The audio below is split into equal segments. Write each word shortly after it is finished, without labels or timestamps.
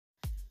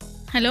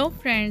Hello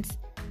friends,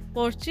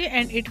 Porsche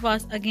and it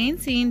was again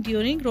seen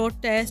during road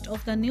test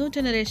of the new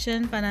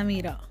generation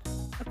Panamera.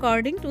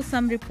 According to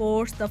some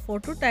reports, the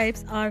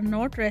prototypes are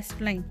not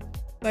wrestling,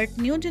 but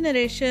new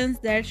generations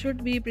that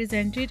should be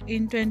presented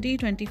in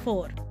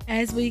 2024.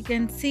 As we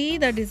can see,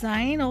 the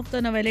design of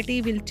the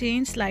novelty will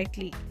change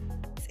slightly.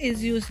 This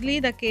is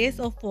usually the case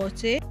of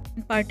Porsche.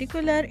 In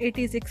particular, it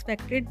is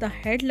expected the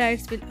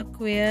headlights will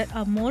acquire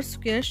a more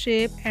square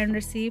shape and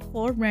receive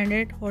four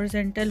branded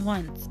horizontal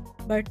ones.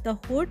 But the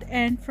hood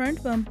and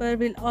front bumper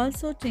will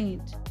also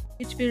change,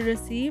 which will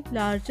receive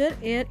larger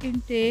air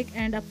intake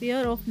and a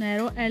pair of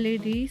narrow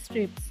LED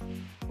strips.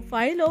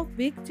 Profile of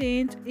big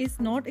change is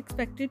not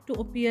expected to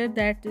appear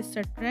that is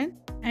a trend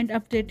and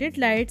updated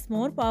lights,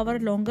 more power,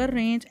 longer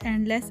range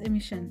and less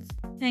emissions.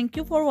 Thank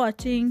you for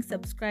watching.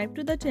 Subscribe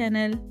to the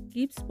channel.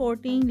 Keep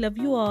supporting. Love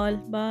you all.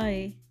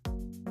 Bye.